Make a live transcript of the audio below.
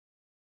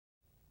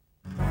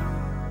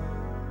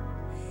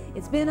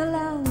It's been a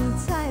long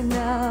time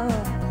now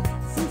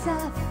since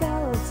I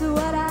felt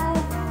what I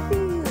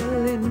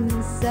feel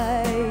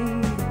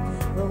inside.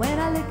 But when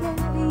I look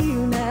at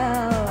you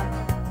now,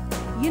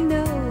 you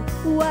know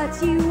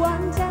what you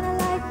want and I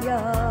like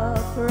your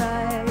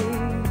pride.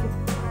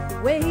 The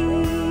way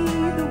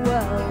the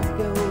world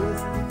goes,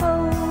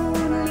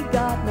 only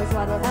God knows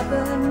what'll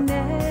happen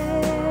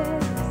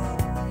next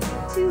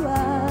to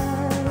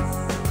us.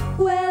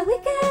 Well, we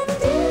can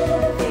do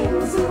the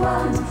things we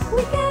want,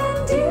 we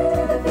can do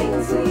the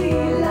things we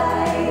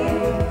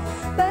like,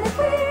 but if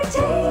we're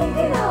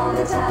taking all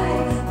the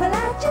time, well, I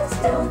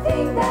just don't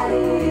think that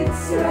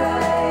it's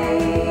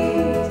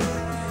right.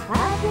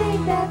 I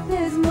think that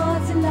there's more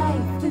to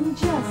life than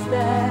just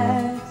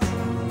that.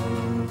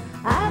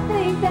 I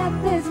think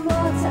that there's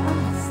more to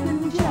us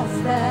than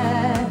just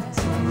that.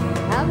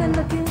 I've been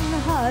looking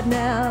hard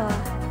now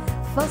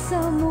for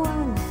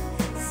someone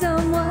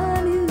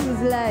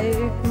who's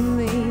like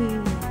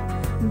me.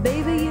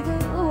 Baby, you're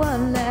the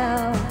one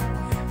now.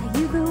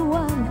 You're the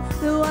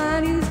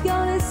one who's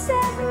gonna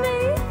set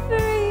me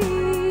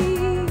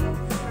free.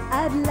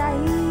 I'd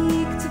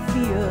like to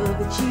feel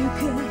that you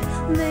could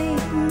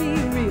make me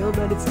real,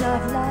 but it's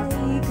not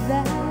like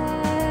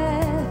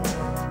that,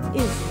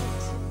 is it?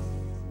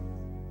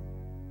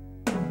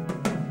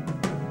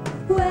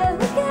 Well,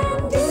 we can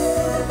do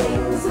the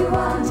things we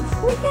want,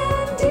 we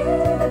can do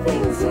the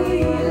things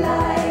we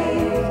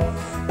like,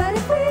 but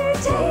if we're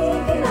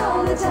taking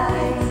all the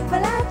time,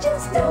 well, I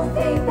just don't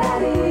think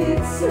that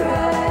it's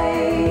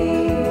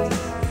right.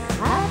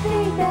 I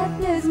think that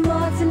there's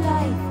more to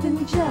life than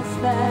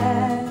just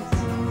that.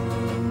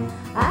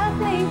 I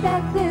think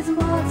that there's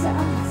more to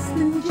us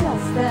than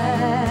just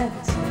that.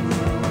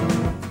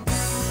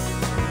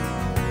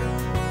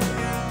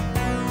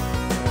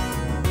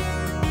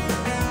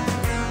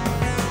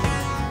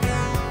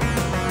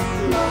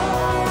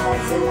 More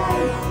to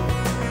life,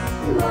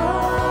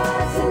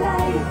 more to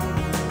life,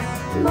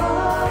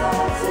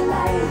 more to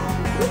life.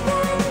 We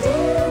can do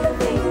the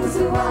things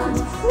we want,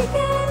 we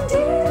can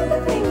do the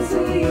things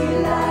we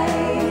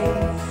like,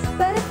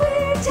 but if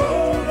we're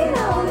taking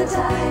all the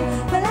time,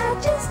 well, I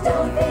just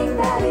don't think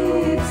that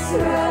it's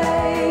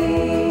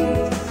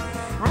right.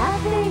 I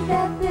think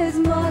that there's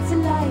more to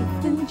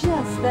life than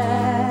just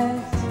that.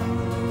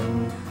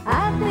 I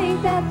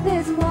think that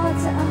there's more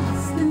to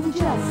us than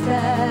just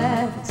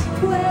that.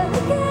 Well, we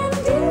can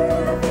do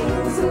the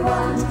things we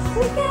want,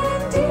 we can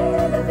do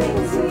the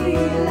things we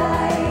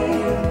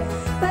like,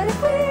 but if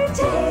we're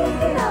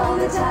taking all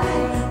the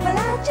time, well, I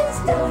just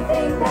don't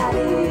think that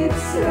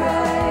it's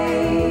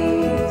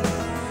right.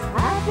 I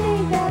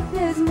think that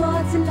there's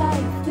more to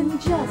life than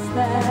just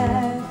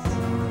that.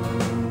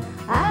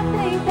 I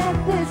think that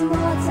there's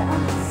more to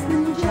us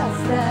than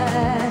just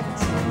that.